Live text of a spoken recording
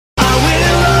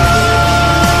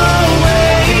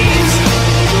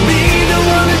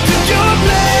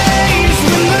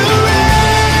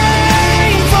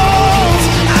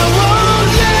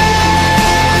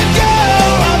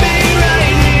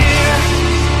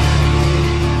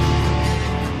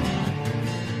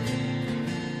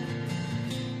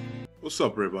What's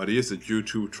up, everybody? It's a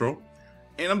YouTube troll,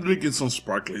 and I'm drinking some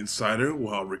sparkling cider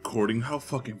while recording. How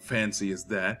fucking fancy is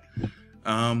that?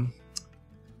 I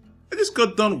just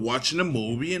got done watching a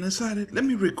movie and decided, let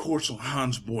me record some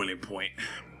Hans Boiling Point,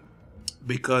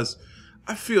 because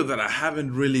I feel that I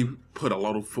haven't really put a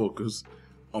lot of focus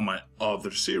on my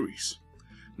other series.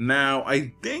 Now,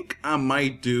 I think I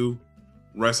might record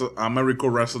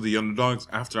Wrestle the Underdogs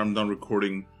after I'm done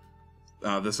recording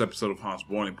this episode of Hans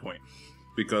Boiling Point,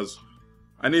 because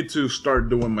I need to start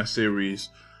doing my series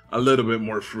a little bit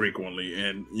more frequently,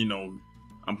 and you know,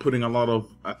 I'm putting a lot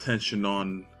of attention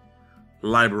on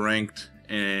Live Ranked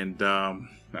and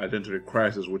Identity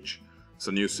Crisis, which is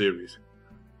a new series,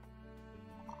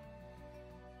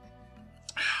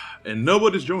 and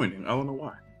nobody's joining. I don't know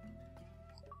why.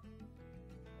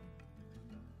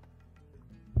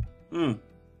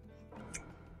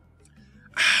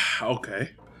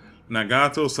 Okay,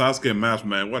 Nagato, Sasuke, Mask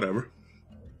Man, whatever.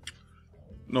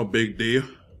 No big deal.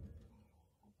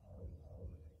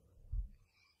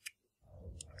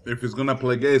 If it's gonna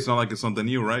play gay, it's not like it's something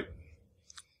new, right?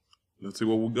 Let's see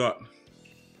what we got.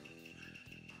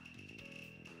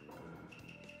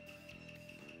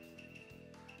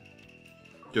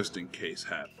 Just in case,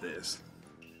 have this.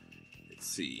 Let's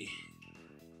see.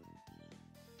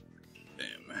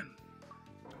 Damn, man.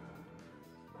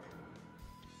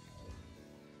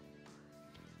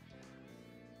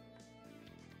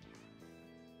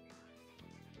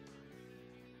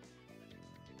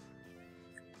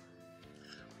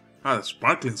 Ah, the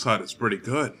sparkling side is pretty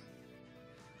good.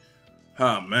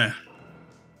 Ah, man.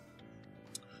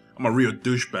 I'm a real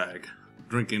douchebag.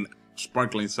 Drinking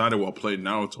sparkling cider while playing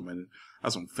Naruto, man.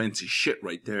 That's some fancy shit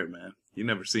right there, man. You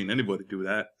never seen anybody do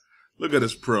that. Look at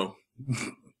this pro.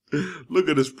 Look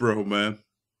at this pro, man.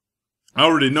 I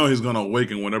already know he's gonna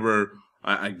awaken whenever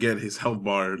I get his health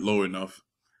bar low enough.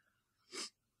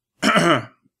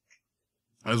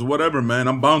 As whatever, man.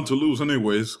 I'm bound to lose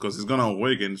anyways, because he's gonna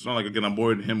awaken. It's not like I can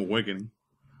avoid him awakening.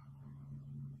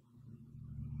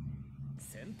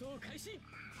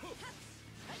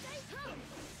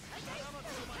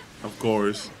 Of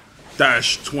course.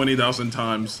 Dash 20,000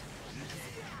 times.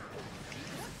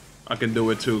 I can do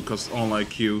it too, because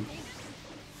unlike you.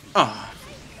 Ah.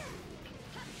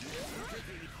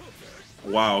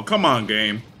 Wow, come on,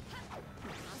 game.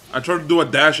 I tried to do a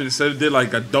dash and instead it did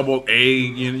like a double A.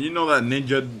 You know that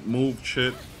ninja move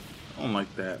shit? I don't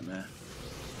like that, man.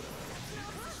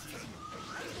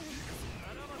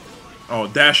 Oh,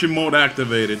 dashing mode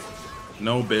activated.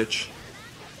 No, bitch.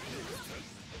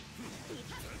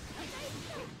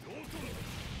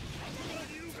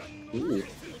 Ooh.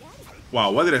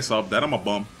 Wow, why did I sub that? I'm a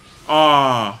bum.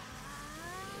 Ah.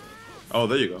 Oh,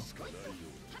 there you go.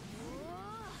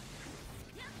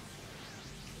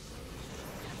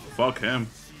 Fuck him.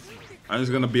 I'm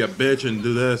just gonna be a bitch and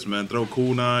do this, man. Throw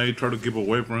kunai, try to keep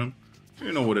away from him.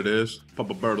 You know what it is.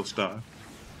 Papa Bertle style.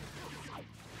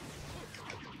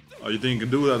 Oh, you think you can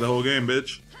do that the whole game,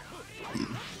 bitch?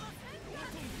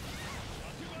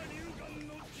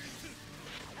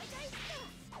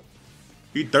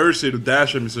 He thirsty to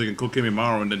dash at me so he can cook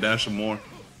Kimimaro and then dash him more.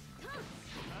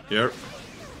 Yep.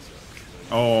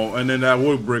 Oh, and then that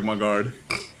would break my guard.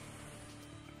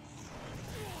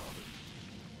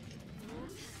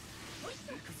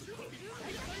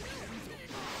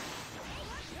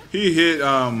 He hit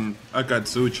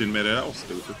Akatsuchi in midair. That was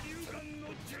stupid.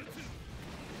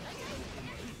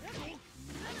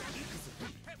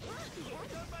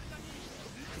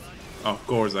 Of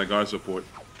course, I guard support.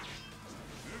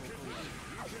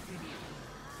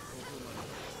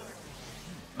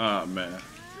 Ah, man.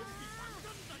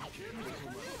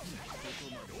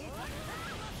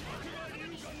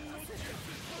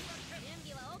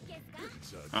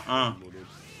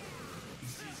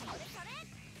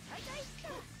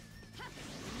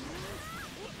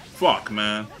 Fuck,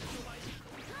 man.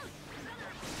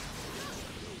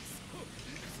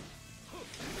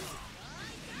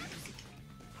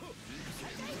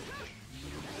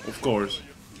 Of course.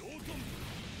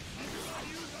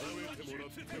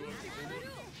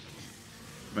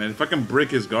 Man, if I can break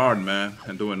his guard, man,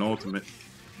 and do an ultimate.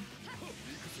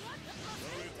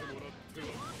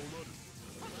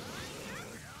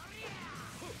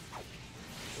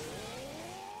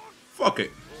 Fuck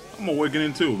it. I'm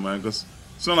awakening too, man, because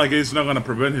it's not like he's not gonna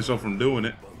prevent himself from doing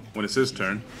it when it's his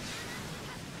turn.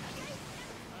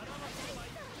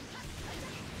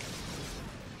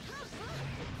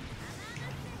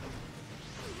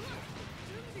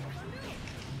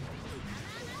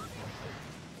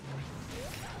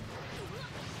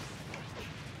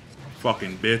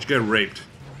 Fucking bitch, get raped.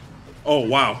 Oh,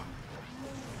 wow.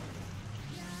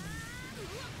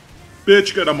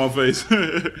 Bitch, get out my face.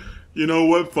 You know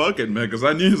what? Fuck it, man. Because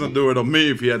I knew he was going to do it on me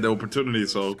if he had the opportunity.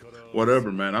 So,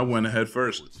 whatever, man. I went ahead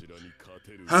first.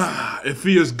 It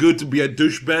feels good to be a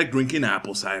douchebag drinking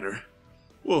apple cider.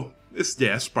 Well, it's,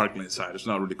 yeah, sparkling cider. It's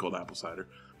not really called apple cider.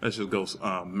 Let's just go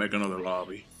make another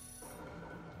lobby.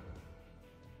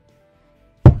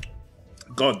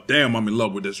 God damn, I'm in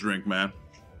love with this drink, man.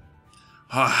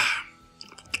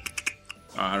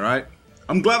 Alright.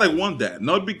 I'm glad I won that.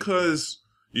 Not because,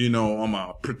 you know, I'm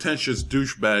a pretentious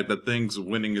douchebag that thinks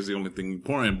winning is the only thing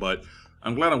important, but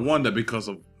I'm glad I won that because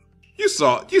of... You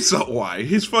saw why.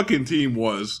 His fucking team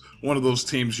was one of those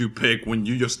teams you pick when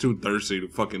you're just too thirsty to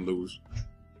fucking lose.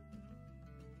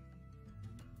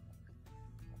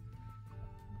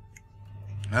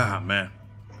 Ah, man.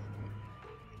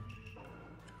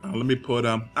 Let me put,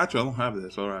 actually, I don't have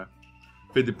this, alright.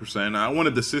 50%. I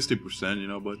wanted the 60%, you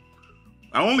know, but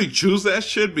I only choose that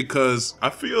shit because I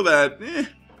feel that,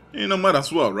 you know, might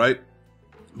as well, right?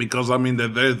 Because, I mean,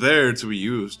 they're there to be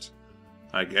used.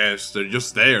 I guess. They're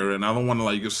just there, and I don't want to,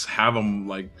 like, just have them,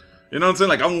 like, you know what I'm saying?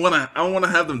 Like, I don't want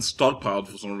to have them stockpiled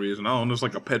for some reason. I don't know, it's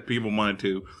like a pet peeve of mine,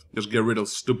 too. Just get rid of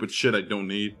stupid shit I don't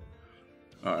need.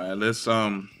 Alright, let's,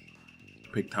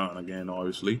 pick Tan again,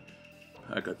 obviously.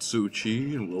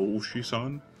 Akatsuchi and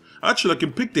Roshi-san. Actually, I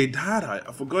can pick Deidara.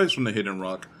 I forgot he's from the Hidden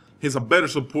Rock. He's a better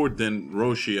support than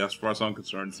Roshi as far as I'm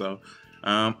concerned, so...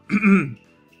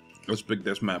 let's pick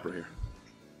this map right here.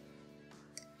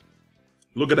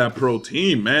 Look at that pro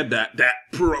team, man. That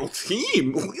pro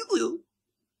team!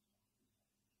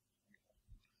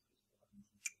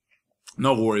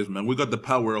 No worries, man. We got the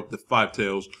power of the Five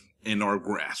Tails in our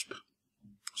grasp.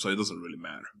 So it doesn't really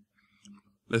matter.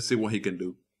 Let's see what he can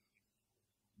do.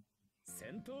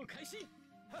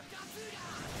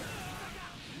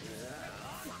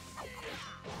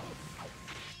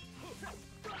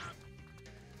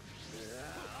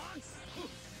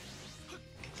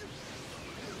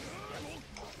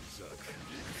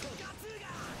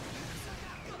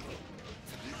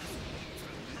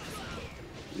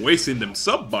 Wasting them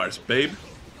sub bars, babe.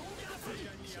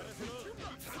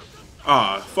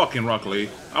 Ah, fucking Rock Lee.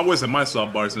 I wasted my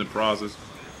sub bars in the process.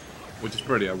 Which is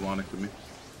pretty ironic to me.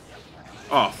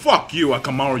 Oh, fuck you,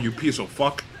 Akamaru, you piece of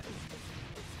fuck.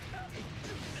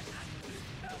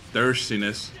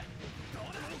 Thirstiness.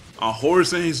 A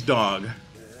horse and his dog.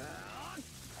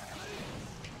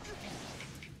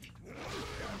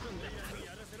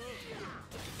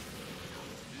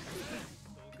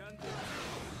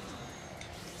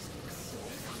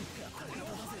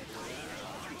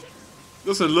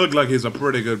 Doesn't look like he's a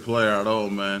pretty good player at all,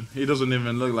 man. He doesn't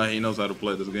even look like he knows how to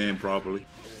play this game properly.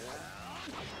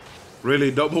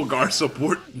 Really, double guard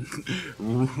support?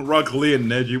 Rock Lee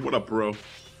and Neji, what a pro.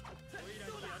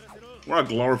 What a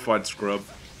glorified scrub.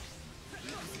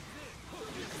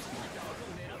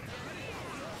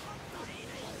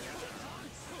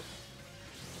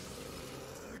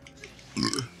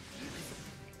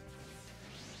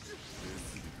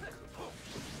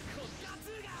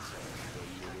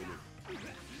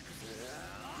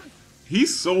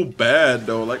 He's so bad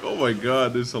though, like, oh my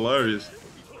god, this is hilarious.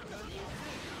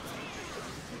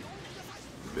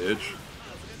 Bitch.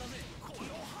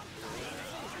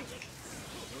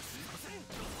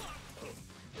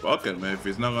 Fuck it, man, if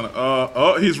he's not gonna,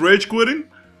 oh, he's rage quitting?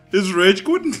 He's rage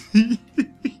quitting?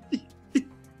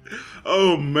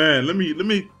 Oh man, let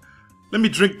me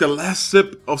drink the last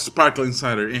sip of sparkling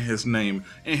cider in his name,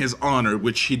 in his honor,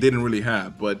 which he didn't really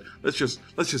have, but let's just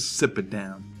sip it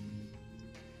down.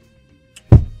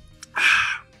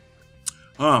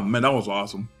 Oh man, that was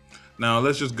awesome. Now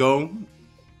let's just go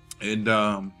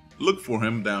and look for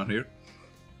him down here.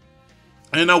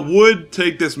 And I would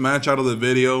take this match out of the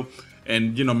video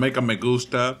and, you know, make a me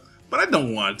gusta, but I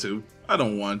don't want to. I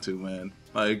don't want to, man.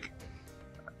 Like,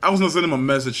 I was gonna send him a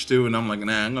message too, and I'm like,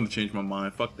 nah, I'm gonna change my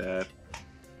mind. Fuck that.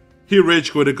 He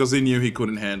rage quit it because he knew he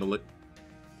couldn't handle it.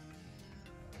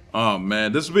 Oh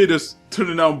man, this video is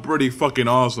turning out pretty fucking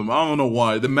awesome. I don't know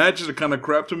why. The matches are kind of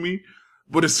crap to me,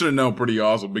 but it's turning out pretty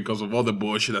awesome because of all the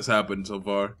bullshit that's happened so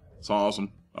far. It's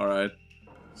awesome. Alright.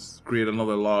 Let's create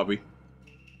another lobby.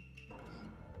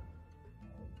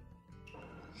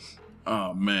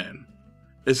 Oh man.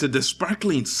 Is it the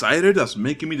sparkling cider that's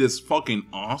making me this fucking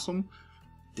awesome?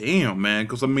 Damn, man.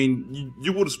 Because, I mean,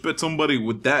 you would expect somebody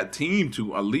with that team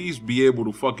to at least be able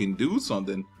to fucking do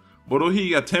something. But all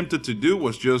he attempted to do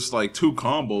was just, like, 2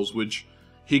 combos, which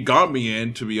he got me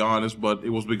in, to be honest, but it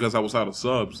was because I was out of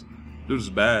subs. This is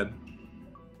bad.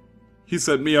 He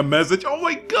sent me a message. Oh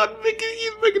my god,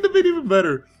 he's making the video even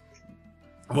better.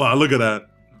 Wow, look at that.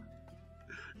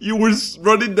 You were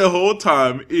running the whole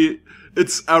time.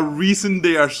 It's a reason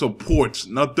they are support,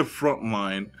 not the front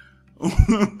line.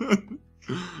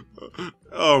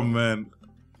 Oh man.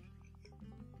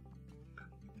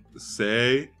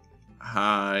 Say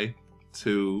hi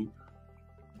to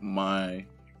my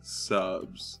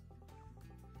subs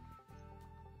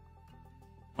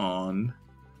on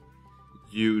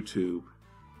YouTube.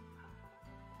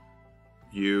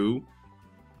 You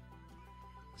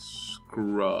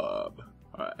scrub.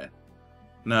 Alright.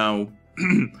 Now,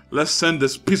 let's send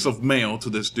this piece of mail to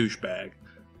this douchebag.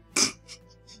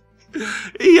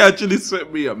 He actually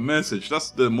sent me a message.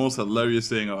 That's the most hilarious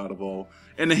thing out of all.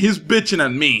 And he's bitching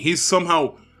at me. He's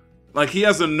somehow, like, he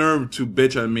has the nerve to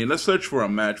bitch at me. Let's search for a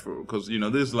match for, because, you know,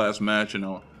 this last match, you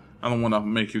know, I don't want to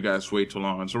make you guys wait too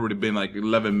long. It's already been like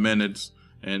 11 minutes.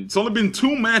 And it's only been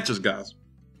 2 matches, guys.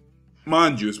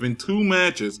 Mind you, it's been 2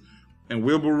 matches. And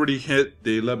we've already hit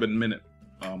the 11-minute.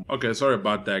 Okay, sorry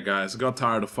about that, guys. I got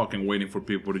tired of fucking waiting for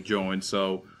people to join.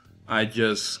 So I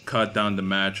just cut down the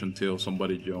match until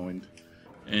somebody joined.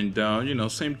 And, you know,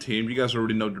 same team. You guys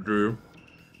already know the drill.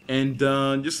 And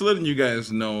just letting you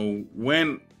guys know,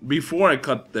 before I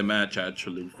cut the match, I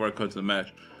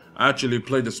actually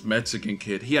played this Mexican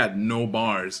kid. He had no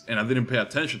bars, and I didn't pay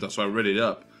attention to that, so I read it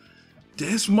up.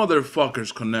 This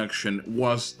motherfucker's connection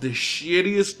was the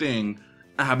shittiest thing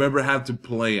I have ever had to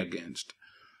play against.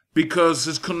 Because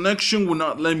his connection would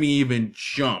not let me even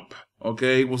jump,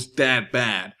 okay? It was that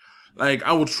bad. Like,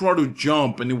 I would try to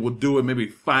jump, and it would do it maybe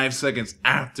 5 seconds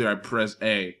after I press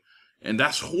A. And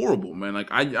that's horrible, man.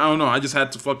 Like, I don't know. I just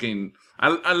had to fucking...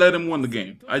 I let him win the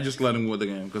game. I just let him win the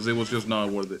game because it was just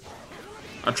not worth it.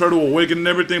 I tried to awaken and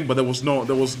everything, but it was to no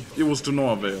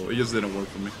avail. It just didn't work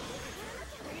for me.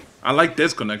 I like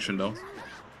this connection though.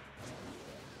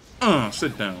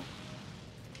 Sit down.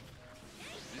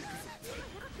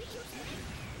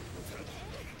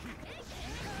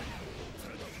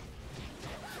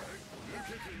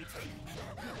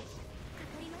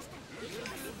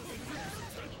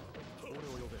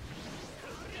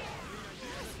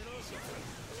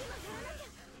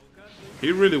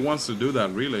 He really wants to do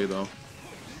that relay though.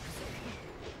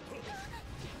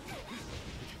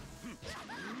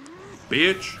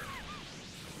 Bitch.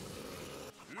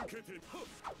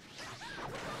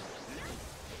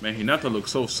 Man, Hinata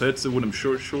looks so sexy with them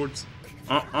short shorts.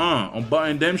 I'm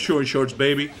buying them short shorts,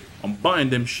 baby. I'm buying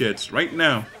them shits right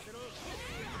now.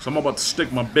 So I'm about to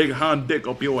stick my big hind dick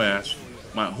up your ass.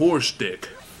 My horse dick.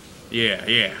 Yeah,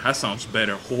 that sounds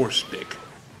better. Horse dick.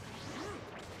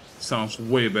 Sounds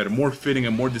way better. More fitting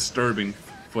and more disturbing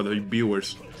for the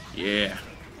viewers. Yeah.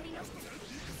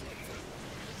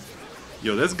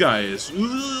 Yo, this guy is...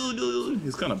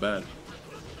 he's kind of bad.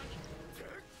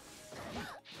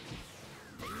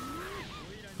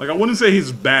 Like, I wouldn't say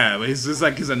he's bad, but he's just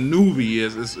like, he's a newbie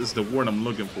is the word I'm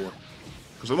looking for.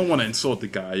 Because I don't want to insult the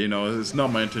guy, you know. It's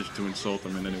not my intention to insult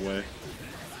him in any way.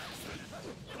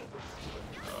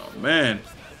 Oh, man.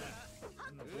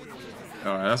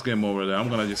 Alright, that's game over there. I'm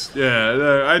gonna just...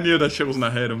 yeah, I knew that shit was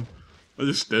not hit him. I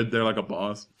just stood there like a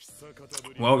boss.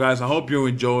 Well, guys, I hope you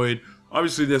enjoyed.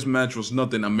 Obviously, this match was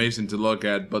nothing amazing to look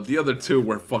at, but the other 2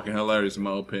 were fucking hilarious in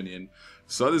my opinion.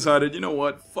 So I decided, you know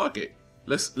what? Fuck it.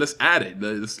 Let's add it.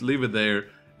 Let's leave it there.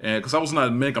 And because I was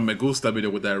not making a me gusta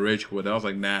video with that rage quit. I was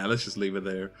like, nah, let's just leave it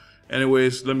there.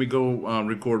 Anyways, let me go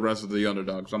record rest of the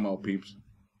underdogs. I'm out, peeps.